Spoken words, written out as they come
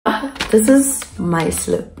this is my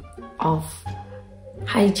slip of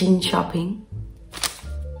Hygiene shopping.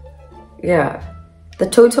 Yeah, the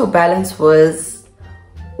total balance was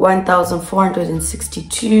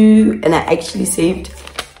 1,462 and I actually saved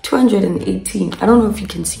 218. I don't know if you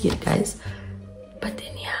can see it, guys, but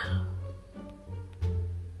then yeah,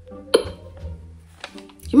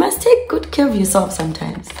 you must take good care of yourself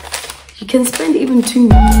sometimes. You can spend even too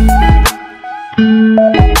much.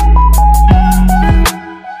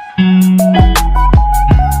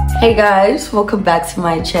 Hey guys, welcome back to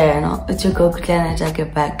my channel. It's your girl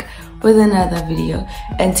Kutlana back with another video,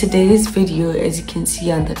 and today's video, as you can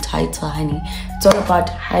see on the title, honey, it's all about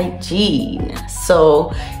hygiene.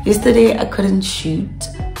 So yesterday I couldn't shoot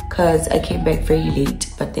because I came back very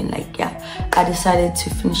late, but then like yeah, I decided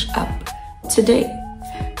to finish up today.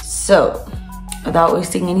 So without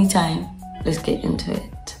wasting any time, let's get into it.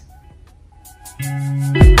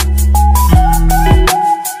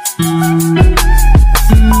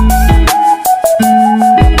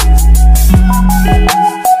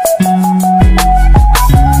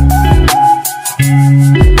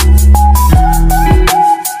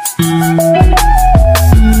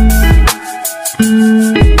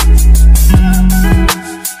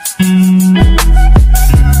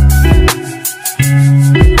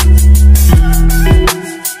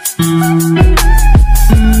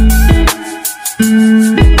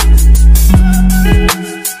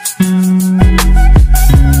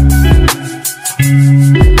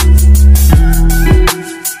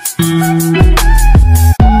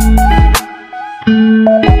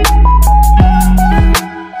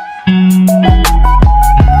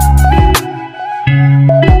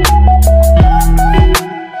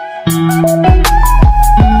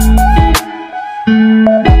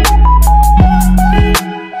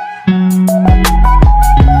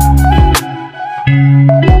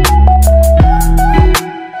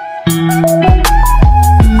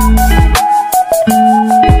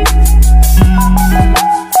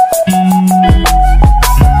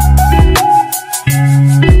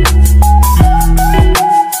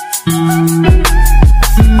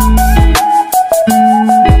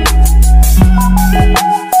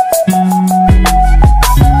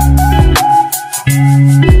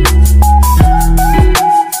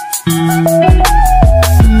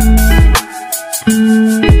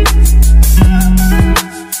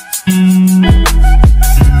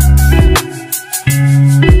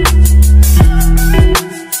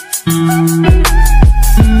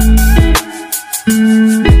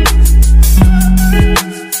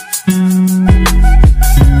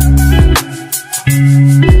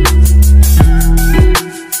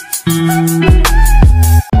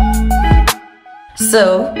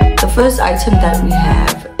 So the first item that we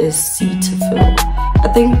have is Cetaphil. I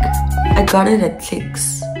think I got it at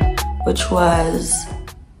Clicks, which was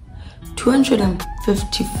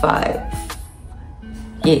 255.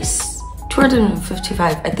 Yes,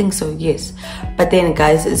 255, I think so, yes. But then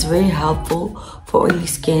guys, it's very helpful for oily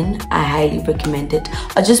skin. I highly recommend it.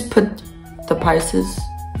 I'll just put the prices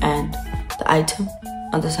and the item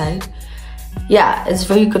on the side. Yeah, it's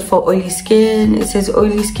very good for oily skin. It says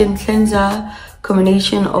oily skin cleanser,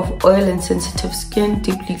 combination of oil and sensitive skin,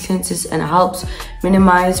 deeply cleanses and helps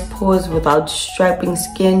minimize pores without stripping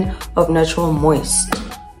skin of natural moist.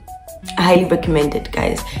 I highly recommend it,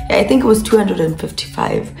 guys. Yeah, I think it was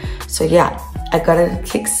 255. So yeah, I got it at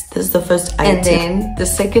Clicks. This is the first item. And then the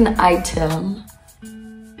second item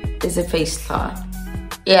is a face cloth.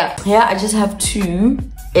 Yeah, I just have two.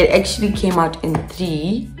 It actually came out in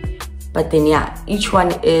 3, but then yeah, each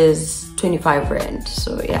one is 25 rand.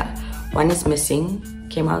 So yeah, one is missing,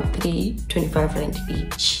 came out 3, 25 rand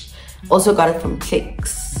each. Also got it from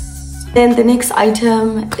Clicks. Then the next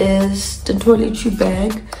item is the toiletry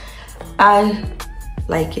bag. I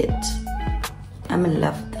like it. I'm in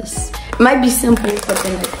love with this. It might be simple, but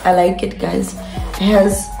then I like it, guys. It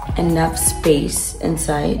has enough space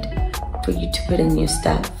inside for you to put in your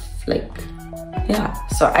stuff. Like, yeah,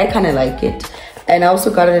 so I kind of like it. And I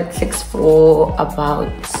also got it at Clicks for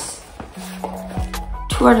about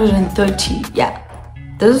 230. Yeah,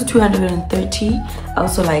 this is 230. I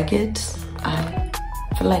also like it. I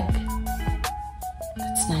feel like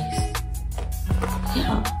it's nice.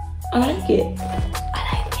 Yeah, I like it.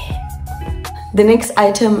 The next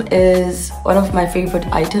item is one of my favorite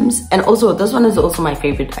items, and also this one is also my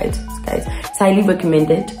favorite items, guys. It's highly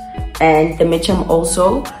recommended, and the Mitchum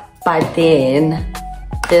also. But then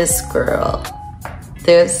this girl,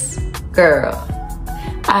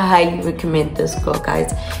 I highly recommend this girl,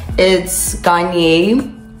 guys. It's Garnier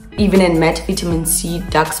Even and Matte Vitamin C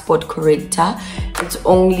Dark Spot Corrector. It's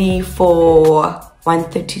only for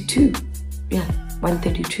 132. Yeah,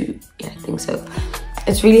 132. Yeah, I think so.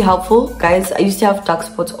 It's really helpful, guys. I used to have dark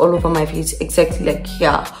spots all over my face, exactly like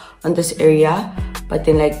here on this area, but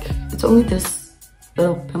then like it's only this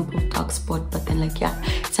little pimple dark spot, but then like yeah,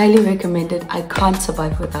 it's highly recommended. I can't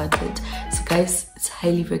survive without it. So guys, it's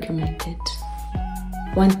highly recommended.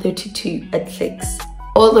 132 at Clicks.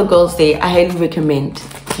 All the girls there, I highly recommend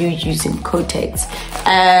you using Kotex,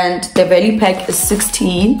 and the value pack is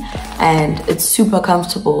 16 and it's super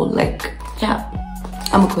comfortable. Like yeah,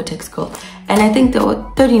 I'm a Kotex girl, and I think they were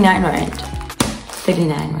 39 rand.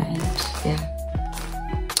 39 rand, yeah.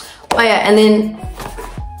 Oh yeah, and then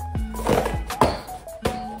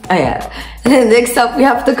and then next up we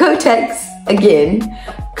have the Kotex again.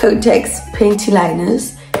 Kotex panty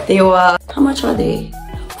liners. They were, how much are they?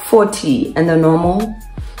 40, and the normal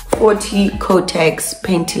 40 Kotex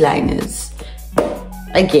panty liners.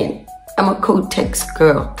 Again, I'm a Kotex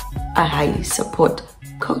girl. I highly support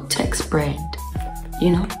Kotex brand,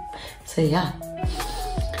 you know. So yeah,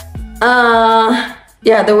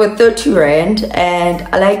 yeah, they were 30 rand, and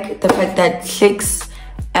I like the fact that Clicks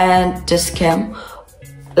and Discam,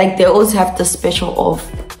 like they always have the special of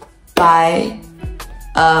buy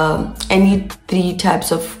any 3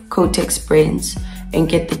 types of Kotex brands and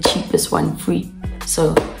get the cheapest one free.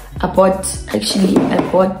 So I bought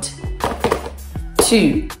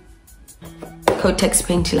 2 Kotex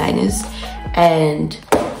panty liners and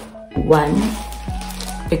 1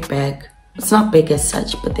 big bag. It's not big as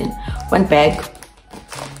such, but then one bag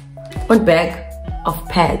of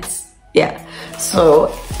pads. Yeah,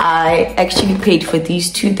 so I actually paid for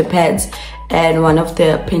these 2, the pads and 1 of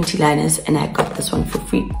the panty liners, and I got this one for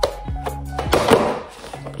free.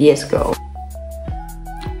 Yes, girl.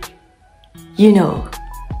 You know,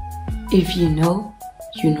 if you know,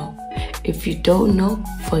 you know. If you don't know,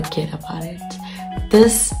 forget about it.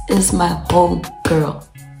 This is my home, girl.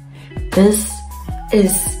 This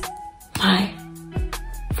is my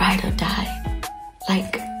ride or die.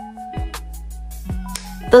 Like,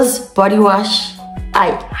 this body wash,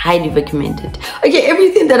 I highly recommend it. Okay,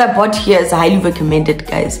 everything that I bought here is highly recommended,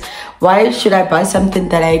 guys. Why should I buy something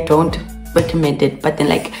that I don't recommend it? But then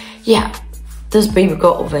like, yeah, this baby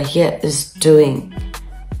girl over here is doing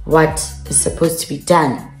what is supposed to be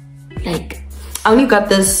done. Like, I only got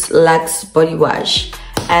this Lux body wash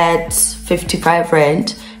at 55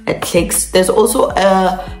 rand at Clicks. There's also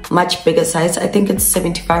a much bigger size. I think it's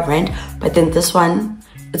 75 rand, but then this one,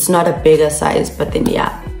 it's not a bigger size, but then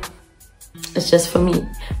yeah, it's just for me,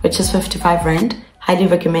 which is 55 rand. Highly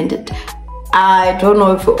recommended. I don't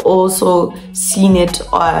know if you've also seen it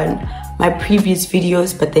on my previous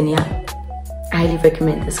videos, but then yeah, I highly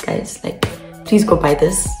recommend this, guys. Like, please go buy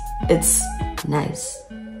this. It's nice,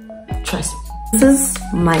 trust me. This is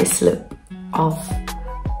my slip of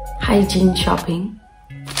hygiene shopping.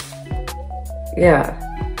 Yeah,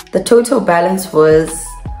 the total balance was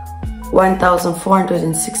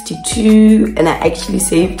 1,462, and I actually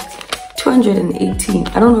saved 218.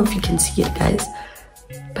 I don't know if you can see it, guys,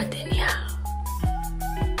 but then yeah,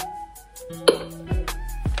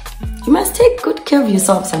 you must take good care of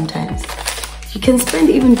yourself sometimes. You can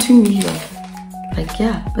spend even 2 million. Like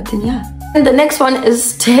yeah, but then yeah. And the next one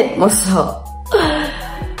is Ted Muscle.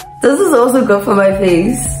 This is also good for my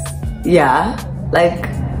face. Yeah, like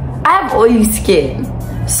I have oily skin,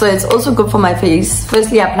 so it's also good for my face.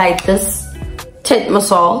 Firstly, I applied this Ted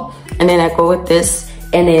Muscle, and then I go with this,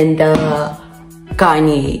 and then the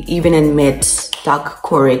Garnier Even and Matte Dark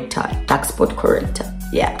Spot Corrector.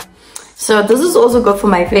 Yeah, so this is also good for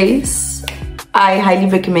my face. I highly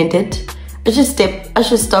recommend it. I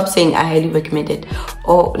should stop saying I highly recommend it.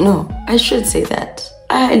 Oh no, I should say that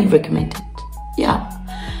I highly recommend it. Yeah,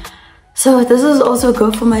 so this is also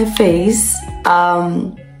good for my face.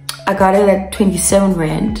 I got it at 27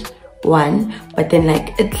 rand one, but then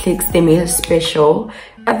like at Clicks they made a special.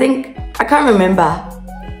 I can't remember,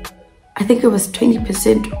 I think it was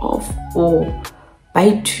 20% off or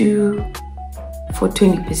buy 2 for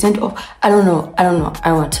 20% off. I don't know. I don't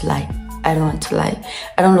want to lie. I don't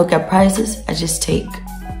look at prices. I just take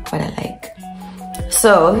what I like.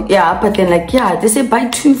 So yeah, but then like yeah, they say buy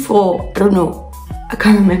 2 for, I don't know, I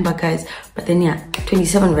can't remember, guys, but then yeah,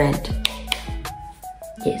 27 rand.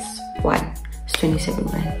 Yes, 1 is 27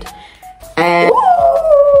 rand. And ooh,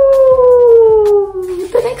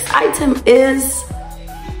 the next item is,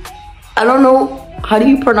 I don't know, how do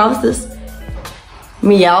you pronounce this?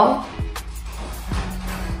 Meow's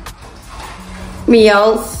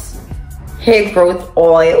hair growth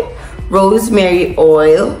oil, rosemary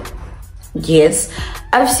oil. Yes,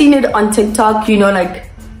 I've seen it on TikTok, you know, like,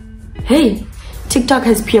 hey, TikTok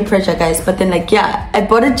has peer pressure, guys, but then like yeah, I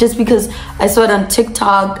bought it just because I saw it on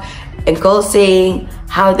TikTok and girls saying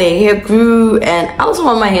how their hair grew, and I also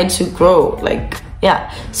want my hair to grow, like,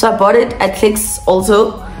 yeah. So I bought it at Clicks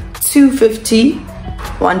also, $2.50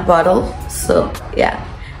 one bottle. So yeah,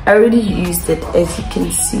 I already used it, as you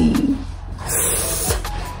can see.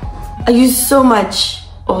 I used so much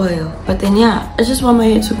oil, but then yeah, I just want my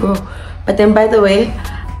hair to grow. But then, by the way,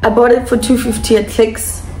 I bought it for $2.50 at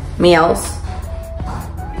Clicks. Meows.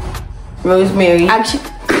 Rosemary. Actually,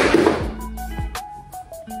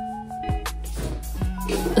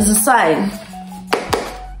 there's a sign.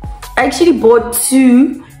 I actually bought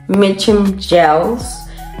 2 Mitchum gels.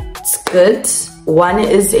 It's good. One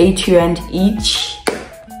is $80 each.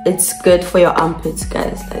 It's good for your armpits,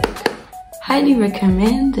 guys. Like, highly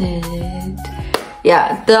recommended.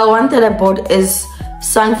 Yeah, the one that I bought is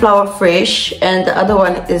Sunflower Fresh, and the other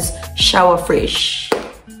one is Shower Fresh.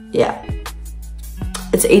 Yeah,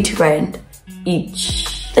 it's $80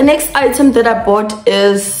 each. The next item that I bought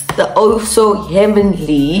is the Oh So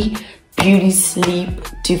Heavenly Beauty Sleep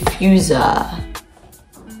Diffuser.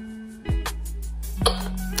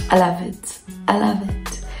 I love it. I love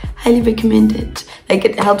it. Highly recommend it. Like,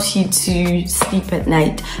 it helps you to sleep at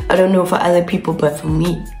night. I don't know for other people, but for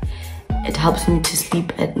me, it helps me to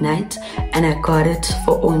sleep at night. And I got it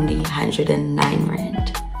for only 109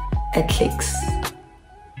 Rand at Clicks.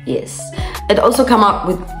 Yes. It also come up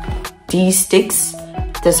with these sticks.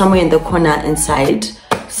 They're somewhere in the corner inside.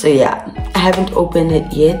 So yeah, I haven't opened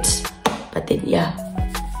it yet. But then yeah.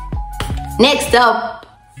 Next up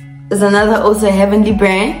is another Also Heavenly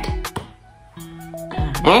brand.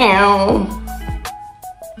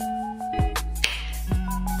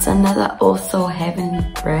 It's another Also Heavenly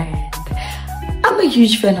brand. I'm a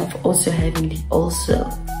huge fan of Also Heavenly also.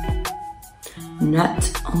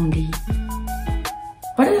 Not only,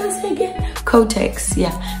 what did I say again? Kotex,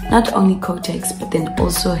 yeah. Not only Kotex, but then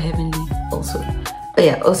Also Heavenly also. Oh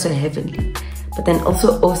yeah, Also Heavenly. But then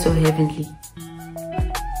also Heavenly.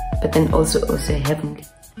 But then also Heavenly.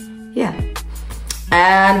 Yeah.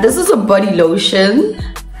 And this is a body lotion.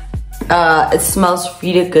 It smells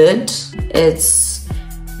really good. It's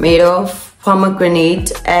made of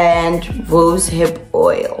pomegranate and rose hip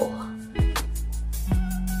oil.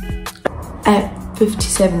 At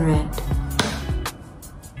 57 Rand.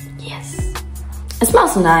 Yes. It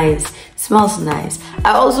smells nice. It smells nice.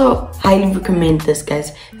 I also highly recommend this,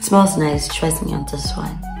 guys. It smells nice. Trust me on this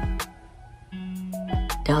one.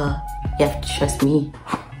 Duh. You have to trust me.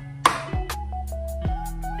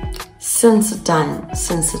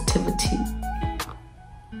 Sensitivity.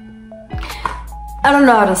 I don't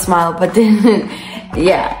know how to smile, but then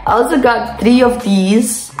yeah, I also got 3 of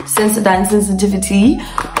these sensitivity.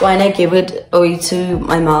 One I gave it away to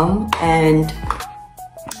my mom, and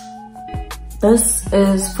this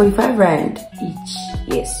is 45 Rand each.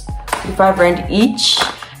 Yes, 45 Rand each,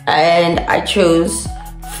 and I chose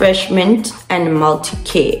Fresh Mint and Multi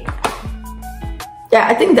Care. Yeah,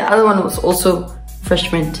 I think the other one was also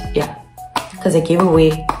Fresh Mint. Yeah, because I gave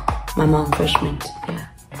away my mom Fresh Mint. Yeah,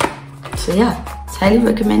 so yeah, it's highly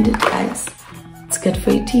recommended, guys. It's good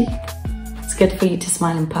for your teeth. It's good for you to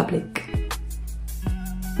smile in public.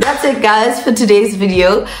 That's it, guys, for today's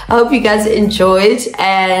video. I hope you guys enjoyed,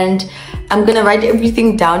 and I'm gonna write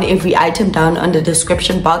everything down, every item down on the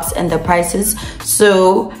description box and the prices.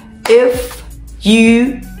 So if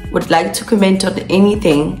you would like to comment on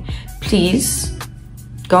anything, please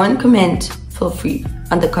go and comment. Feel free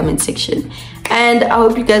on the comment section. And I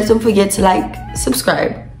hope you guys don't forget to like,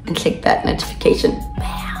 subscribe, and click that notification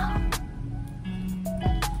bell.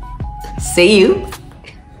 See you.